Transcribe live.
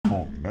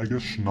called Mega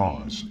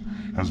Schnoz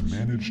has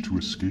managed to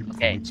escape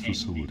from its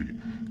facility,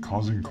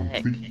 causing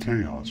complete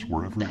chaos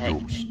wherever it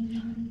goes.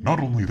 Not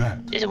only that,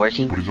 Is it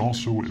working? but it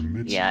also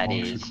emits Yeah, it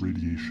toxic is.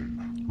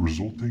 radiation,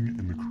 resulting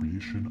in the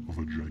creation of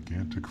a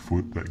gigantic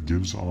foot that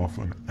gives off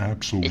an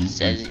absolutely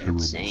terrible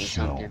Saying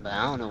smell. something, but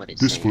I don't know what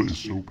it's This saying. foot is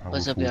so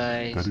What's up, powerful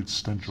guys? that its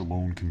stench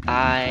alone can be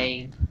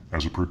lethal.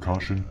 As a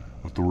precaution,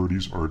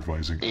 authorities are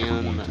advising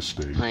everyone to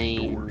stay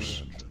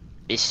indoors.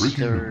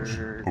 Breaking news.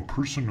 A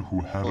person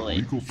who had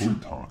legal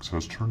Botox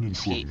has turned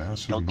into a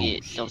massive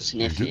nose.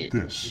 And get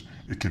this,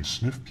 it can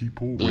sniff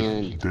people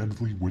with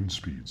deadly wind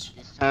speeds.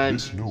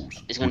 This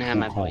nose, which we'll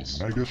call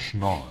Mega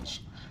Schnoz,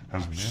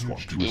 has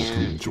managed to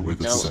escape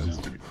the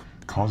facility,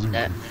 causing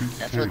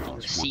complete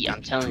chaos. See,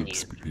 I'm telling you,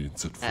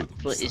 that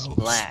foot is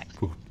black.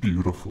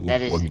 Beautiful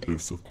That is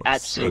wonders of my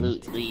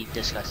absolutely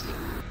disgusting.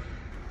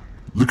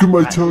 Look at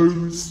my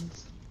toes!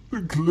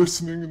 They're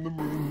glistening in the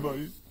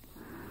moonlight.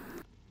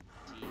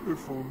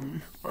 If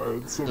only I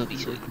had something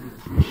that could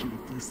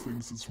appreciate these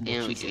things as much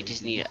And we as I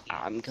just do. need.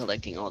 I'm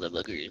collecting all the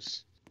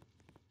boogers.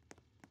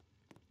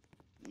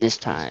 This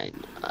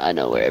time, I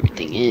know where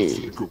everything is.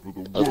 Take over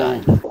the Oh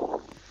world. god.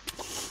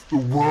 The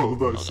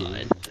world, I Oh say.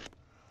 god.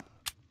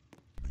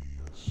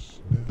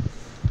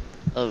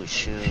 Oh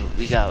shoot,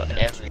 we got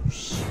everything.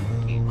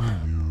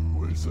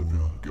 Where's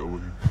everyone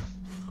going?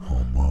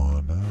 Come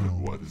on out.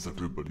 Why does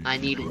everybody I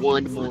keep need running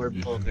one from more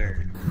me?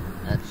 booger.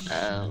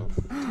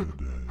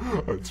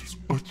 I just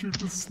want you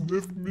to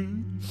sniff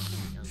me.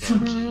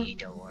 Loki,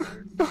 don't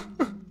worry.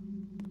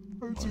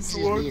 I just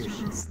want you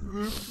to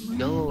sniff me.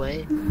 Go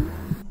away.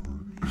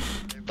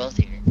 They're both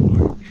here.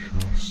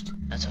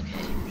 That's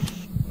okay.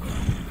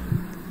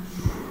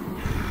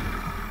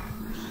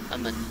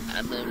 I'm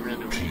gonna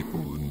run away.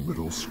 People in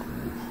middle school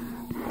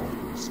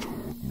always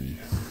told me.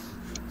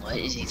 What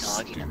is he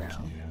talking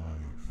about?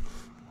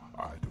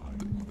 I don't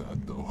think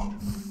that though.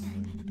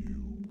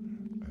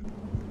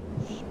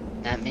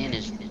 That man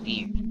is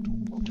weird.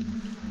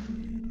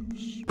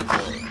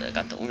 Oh, I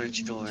got the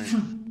orange door.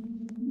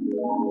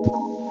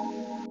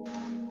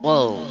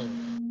 Whoa.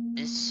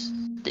 This,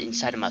 the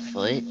inside of my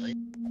foot? I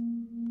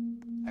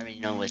already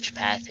know which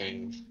path it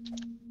is.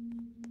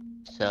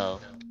 So,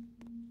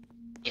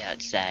 yeah,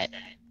 it's that.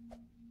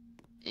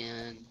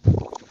 And,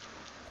 to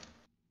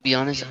be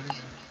honest,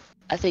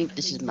 I think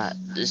this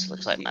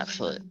looks like my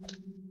foot.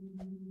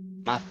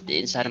 The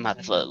inside of my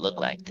foot look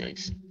like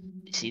this.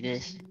 You see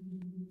this?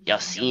 Y'all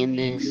seeing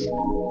this? I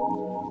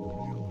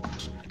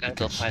gotta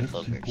go find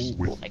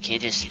boogers. I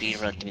can't just speed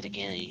run through the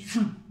game.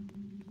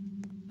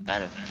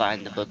 Gotta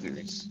find the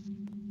boogers.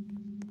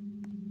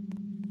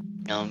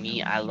 Know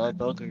me, I love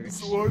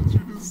boogers. I want you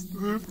to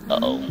sniff me.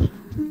 Uh-oh.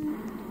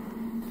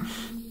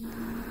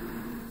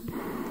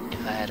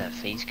 If I had a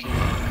face cam,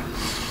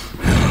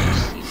 you'd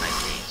see my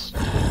face.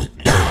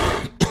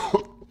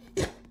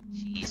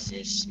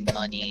 Jesus,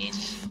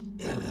 monies.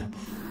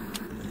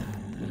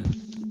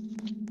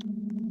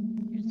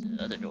 Here's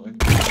the other door.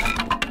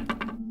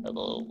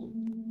 Hello.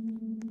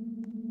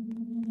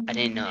 I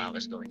didn't know I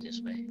was going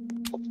this way.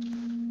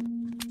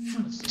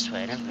 What's this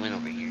way? I never went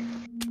over here.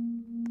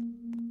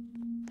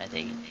 I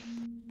think.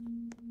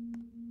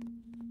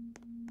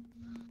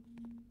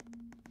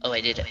 Oh,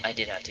 I did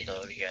have to go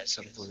over here at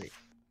some point. Is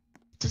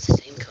this the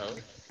same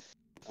code?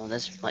 Oh,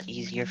 that's much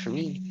easier for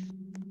me.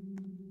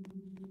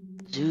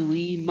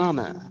 Zooey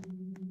Mama.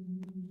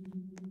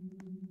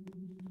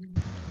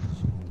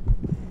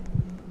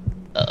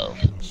 Uh-oh.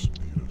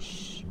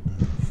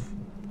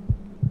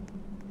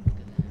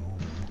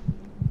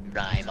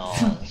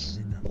 Eyeballs.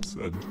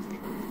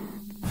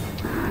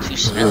 Too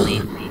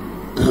smelly.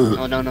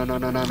 Oh no no no no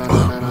no no no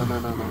no no no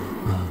no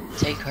no.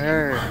 Take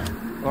her.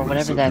 Or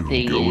whatever that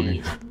thing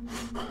is.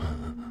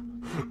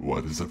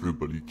 Why does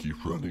everybody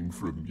keep running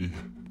from me?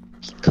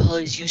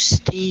 Because you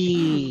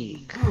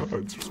stink. I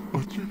just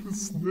want you to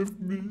sniff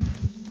me.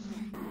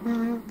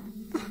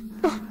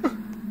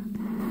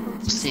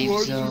 Safe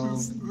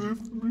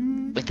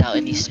zone. Without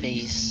any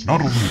space.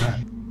 Not only that,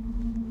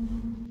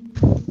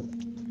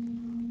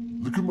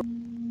 Look at my.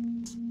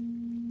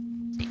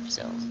 Safe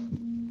zone.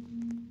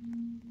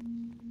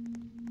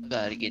 I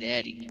gotta get out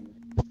of here.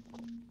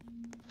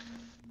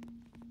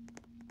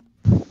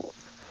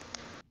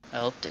 I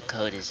hope the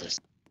code is this.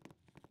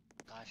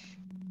 Gosh.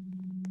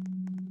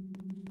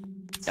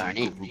 Darn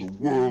it. Over the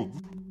world.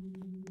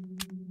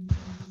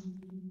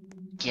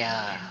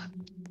 Yeah.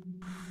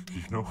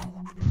 You know,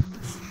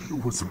 it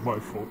wasn't my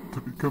fault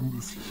to become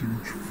this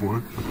huge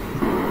foot.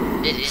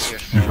 It is your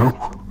You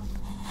fault.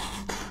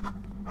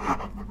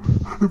 know,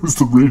 it was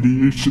the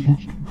radiation.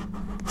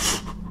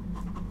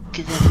 Look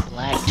at that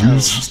black Please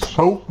toes. just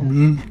help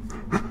me.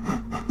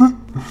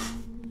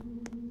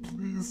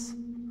 Please.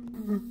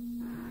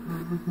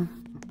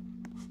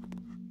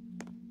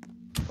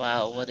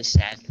 Wow, what a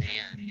sad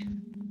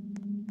man.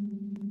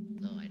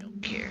 No, I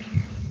don't care.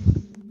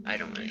 I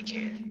don't really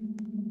care.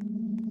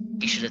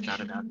 You should have thought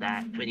about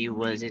that when you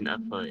wasn't a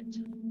foot.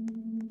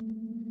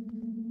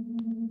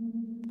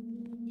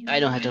 I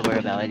don't have to worry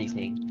about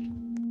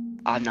anything.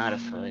 I'm not a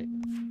foot.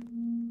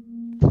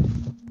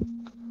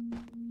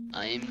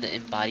 I am the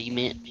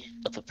embodiment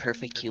of a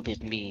perfect human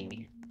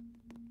being.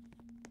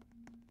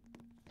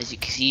 As you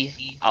can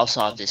see, I'll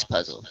solve this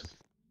puzzle.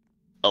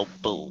 Oh,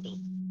 boom.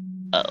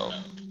 Uh-oh.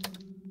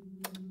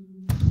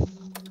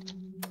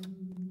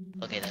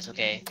 Okay, that's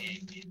okay.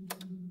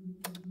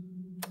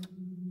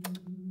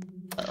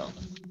 Uh-oh.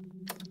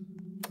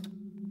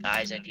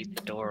 Guys, I need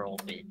the door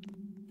open.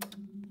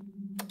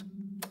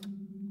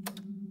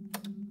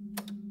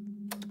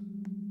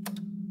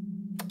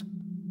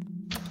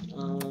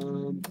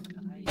 Guys.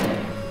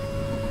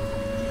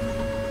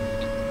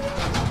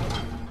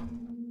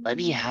 Let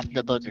me have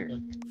the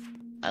booger.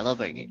 I love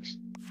burgers.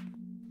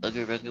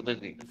 Booger, booger,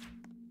 booger.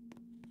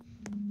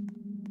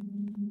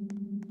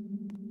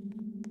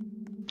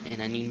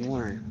 And I need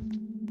more.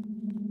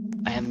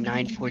 I have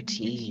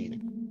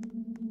 914.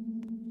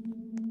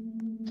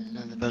 There's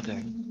another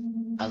booger.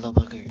 I love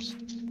boogers.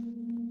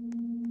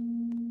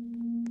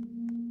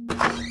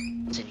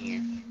 What's in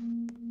here?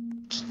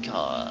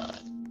 God.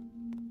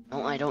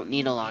 No, I don't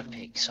need a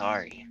lockpick.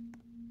 Sorry.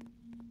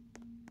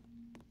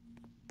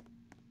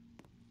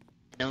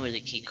 I know where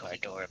the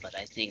keycard door, but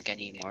I think I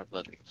need more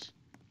boogers.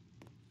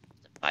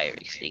 The fire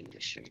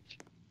extinguisher.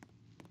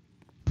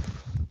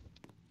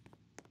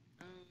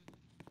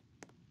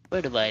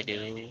 What do I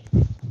do?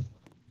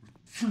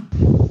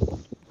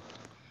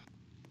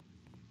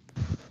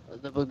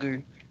 The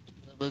booger.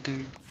 The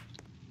booger.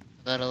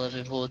 I got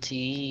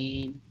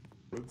 1114.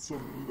 Find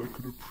somebody that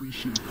could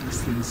appreciate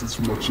these things as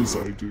much as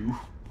I do.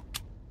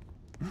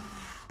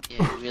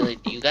 Yeah,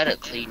 you gotta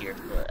clean your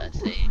foot, I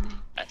think.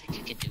 I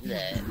think you can do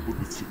that. I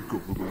want to take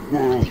over the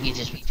world. I think you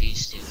just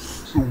refused to.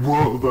 The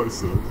world, I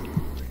said.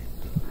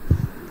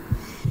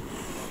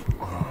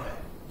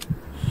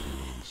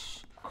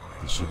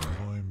 The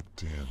sublime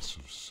dance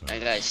of sound.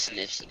 That guy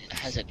sniffs,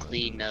 has a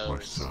clean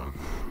nose.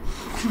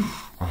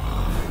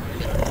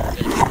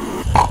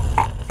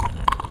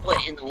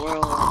 What in the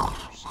world?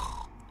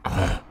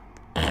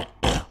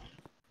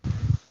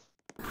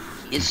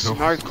 It's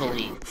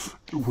snorkeling.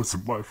 It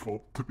wasn't my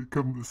fault to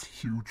become this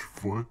huge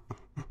foot.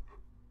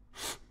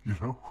 You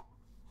know?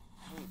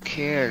 I don't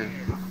care.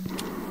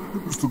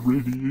 It was the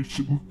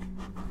radiation.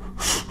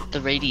 The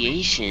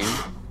radiation?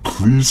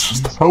 Please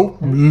just help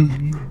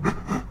me.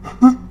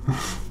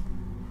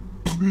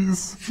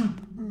 Please.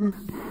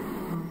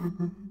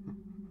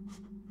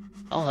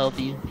 I'll help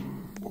you.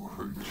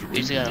 You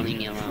just gotta leave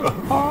me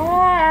alone.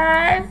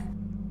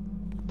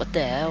 What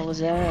the hell was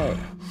that?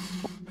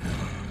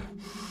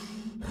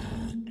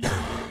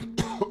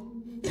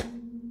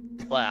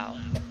 Wow.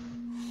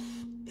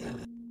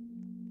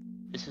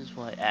 This is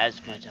what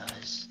asthma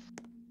does.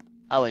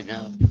 I would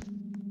know.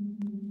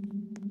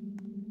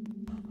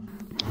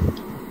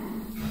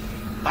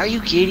 Are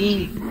you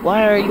kidding?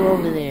 Why are you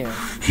over there?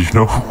 You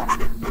know,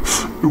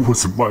 it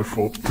wasn't my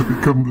fault to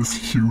become this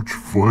huge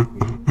foot.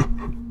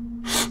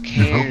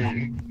 Care.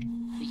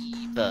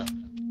 Leave.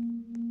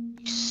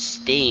 You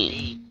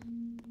stink.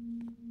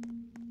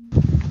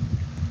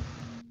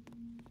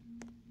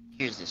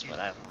 Here's this what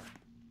I want.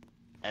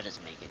 That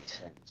doesn't make any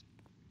sense.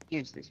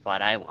 Here's this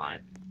what I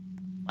want.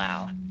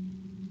 Wow.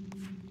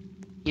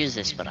 Here's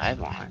this what I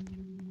want.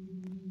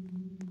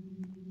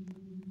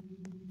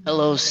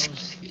 Hello,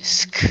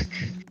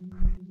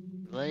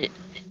 what?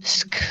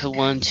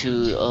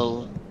 120.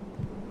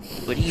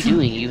 What are you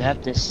doing? You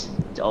have this.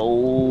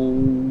 Oh.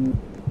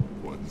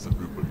 Why does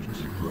everybody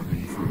just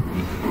running from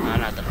me? No,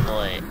 not the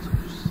foot.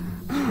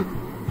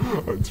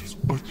 I just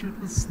want you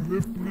to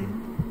sniff me.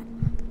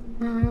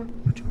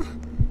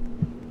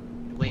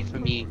 Wait for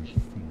me.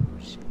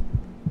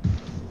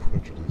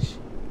 Prejudice.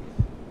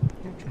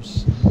 Don't you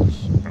see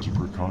this? As a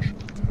precaution,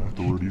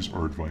 authorities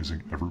are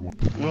advising everyone.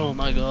 Oh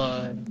my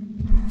god.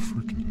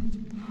 Forget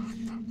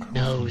it.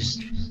 Nose.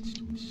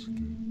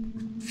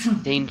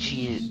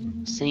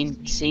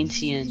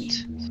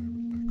 Sentient.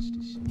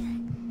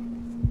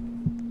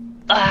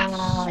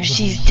 Ah,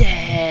 she's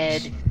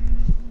dead.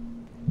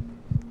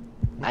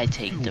 I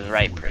take the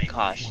right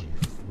precaution.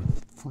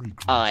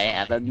 I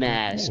have a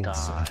mask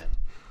on.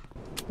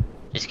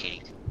 Just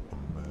kidding.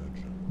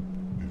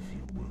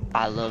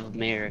 I love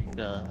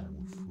America.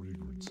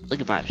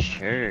 Look at my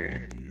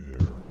shirt.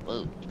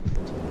 Whoa.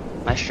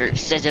 My shirt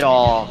says it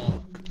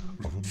all.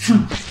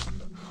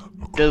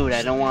 Dude,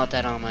 I don't want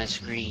that on my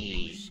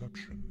screen.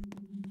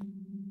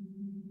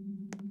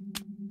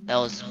 That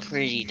was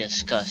pretty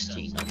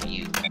disgusting of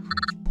you.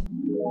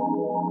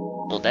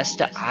 Well, that's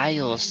the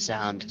aisle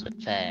sound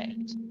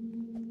effect.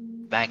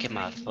 Back in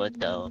my foot,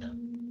 though.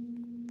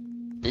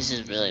 This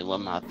is really what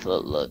my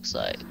foot looks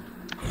like.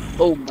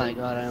 Oh my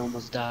god, I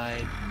almost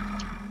died.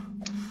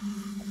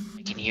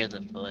 I can hear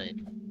the foot.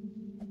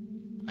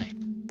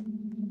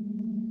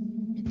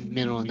 In the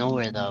middle of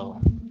nowhere, though.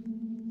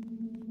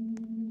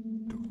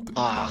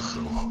 Ah,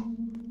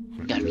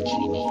 you gotta be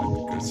kidding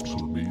me. That's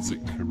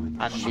amazing.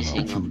 I'm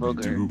missing a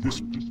booger.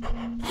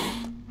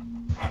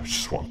 I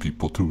just want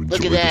people to enjoy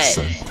Look at the that.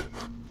 scent.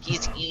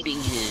 He's eating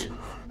him.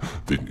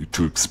 They need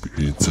to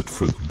experience it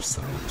for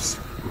themselves.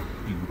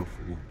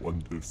 Beautiful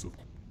wonders of.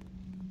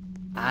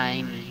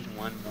 I need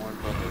one more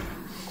booger.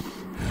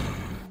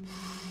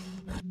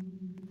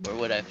 Or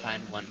would I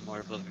find one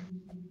more booger?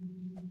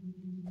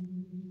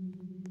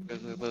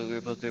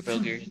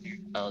 Booger.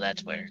 Oh,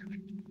 that's where.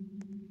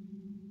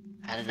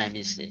 How did I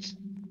miss this?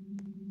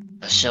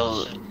 I was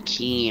so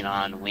keen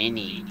on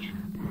winning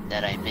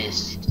that I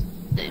missed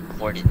the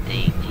important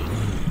thing.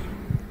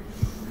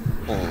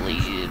 Holy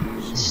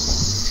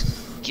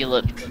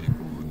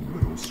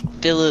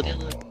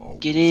Philip,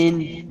 get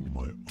in.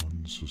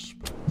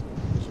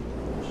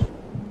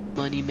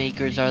 Money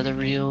makers are the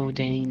real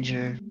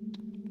danger.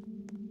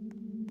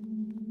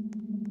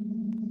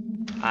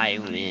 I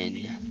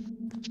win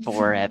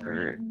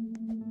forever.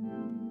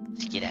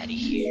 Let's get out of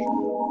here.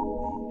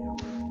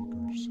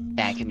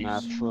 Back in my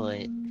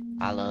foot.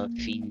 I love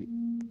feet.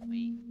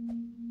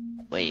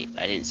 Wait,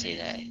 I didn't say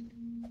that.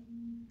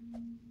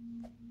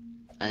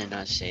 I did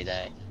not say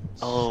that.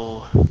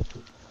 Oh,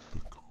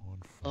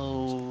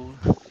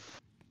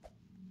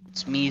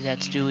 it's me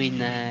that's doing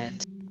that.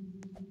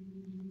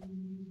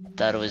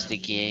 Thought it was the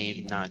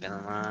game, not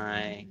gonna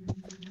lie.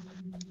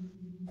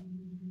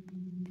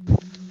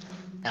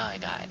 Now I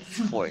got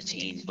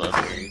 14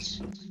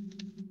 boogers.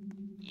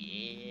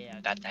 Yeah,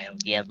 I got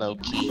that yellow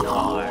key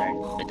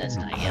card, but that's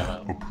not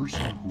yellow.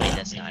 Wait,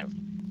 that's not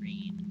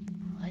green.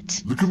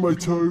 What? Look at my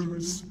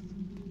toes.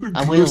 They're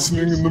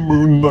glistening in the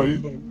moonlight.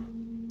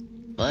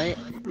 What?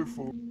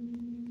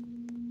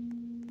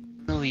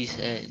 No, he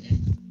said.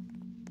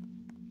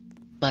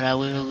 But I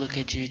will look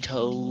at your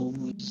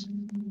toes.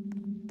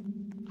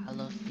 I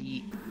love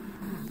feet.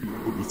 Be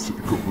able to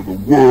take over the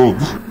world.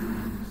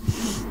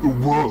 The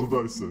world,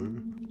 I say.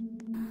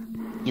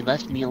 You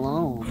left me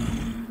alone.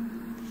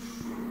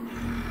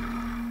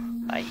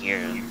 I hear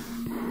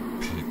him.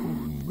 People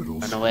in middle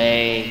Run school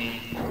away.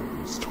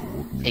 always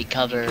told me Take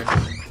cover.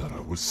 that I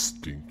was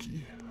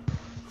stinky.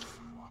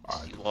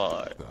 I You don't are.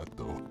 like that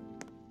though.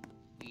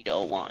 We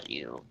don't want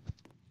you.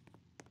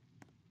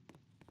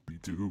 We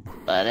do.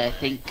 But I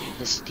think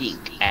the stink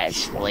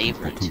adds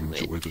flavor People to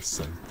enjoy it. the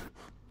scent.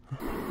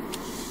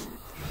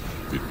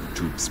 They need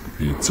to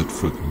experience it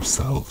for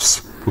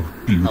themselves. The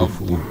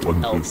beautiful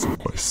wonders of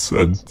my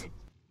scent.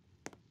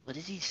 What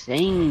is he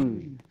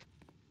saying?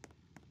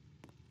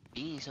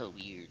 Being so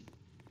weird.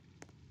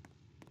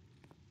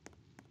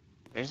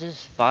 There's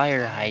this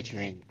fire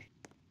hydrant.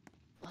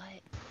 What?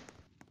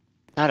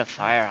 Not a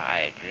fire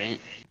hydrant.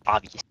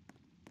 Obvious.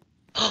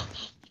 Is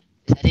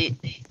that it?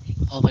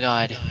 Oh my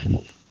god.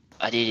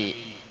 I did it.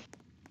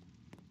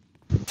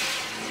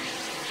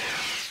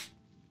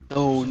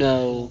 Oh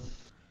no.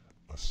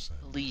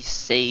 Please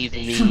save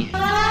me.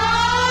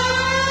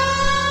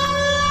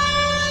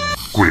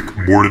 Quick,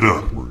 board it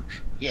up.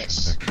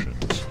 Yes.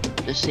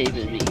 They're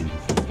saving me.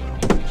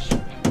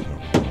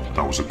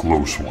 That was a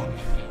close one.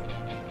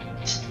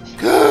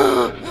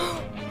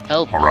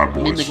 Help. Alright,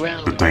 I'm in the boys,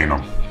 ground. detain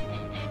them.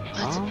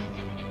 What?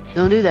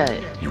 Don't do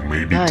that. You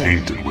may be Guys.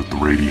 tainted with the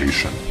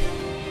radiation.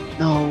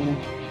 No.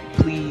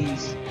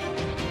 Please.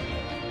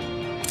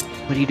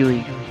 What are you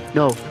doing?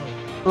 No.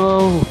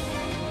 Oh.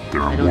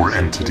 There I are don't more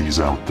deserve entities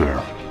out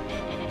there.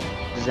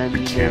 Does that We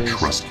mean can't there's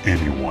trust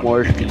anyone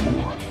morphine?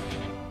 anymore.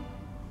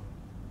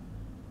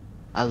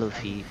 I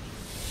love Eve.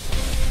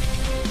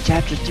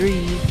 Chapter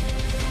 3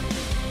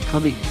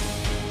 coming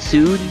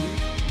soon.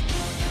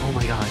 Oh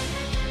my god.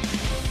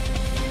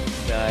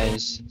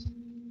 Guys,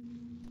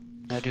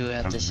 I do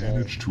have to Has say,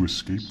 managed to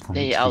escape from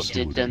they its outdid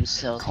facility,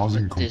 themselves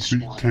causing with this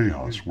complete one.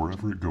 chaos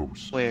wherever it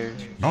goes. Where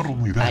Not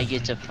only that, I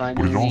get to but it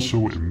finally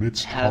also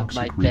emits have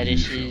my toxic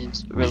radiation,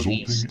 fetishes resulting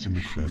released, in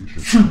the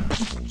creation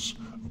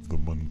of the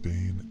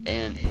mundane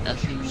and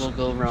nothing will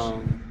go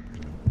wrong.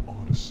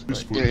 honest.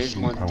 But there is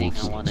one thing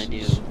I want to do.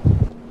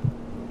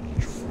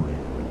 Each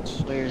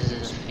fragrance. Where's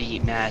the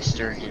feet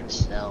master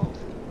himself?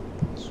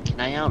 Can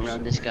I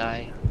outrun this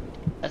guy?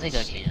 I think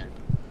I can.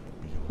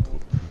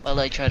 While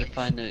I try to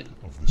find the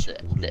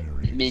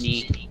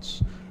mini,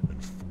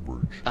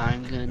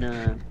 I'm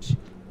gonna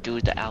do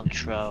the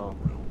outro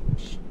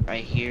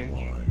right here.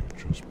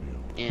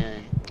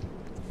 And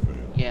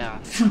yeah,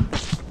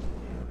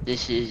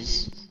 this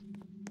is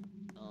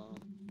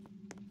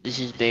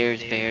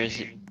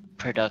Bears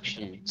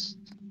Productions.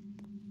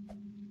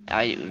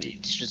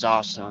 This was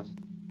awesome.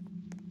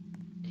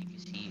 You can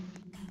see,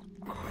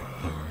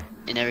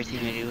 and everything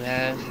I do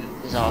have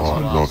is also I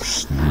love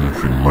awesome.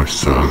 sniffing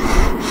myself.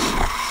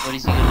 What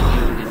is he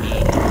gonna do to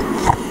me?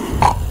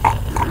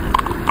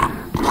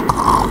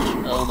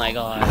 Oh my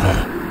god.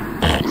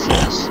 This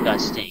is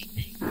disgusting.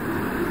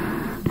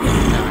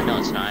 No,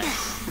 it's not.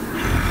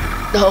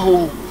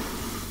 No!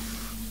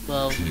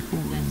 Well, People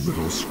in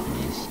middle school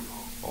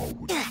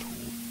always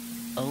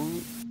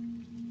oh,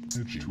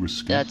 Managed to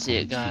escape that's from it,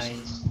 its guys.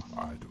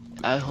 facility.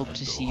 I hope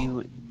to see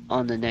you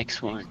on the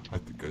next one. I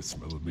think I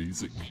smell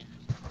amazing.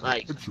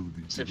 Like, I truly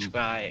do.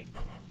 subscribe,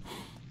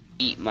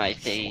 eat my I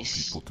just want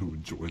face. people to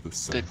enjoy the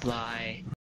scent. Goodbye.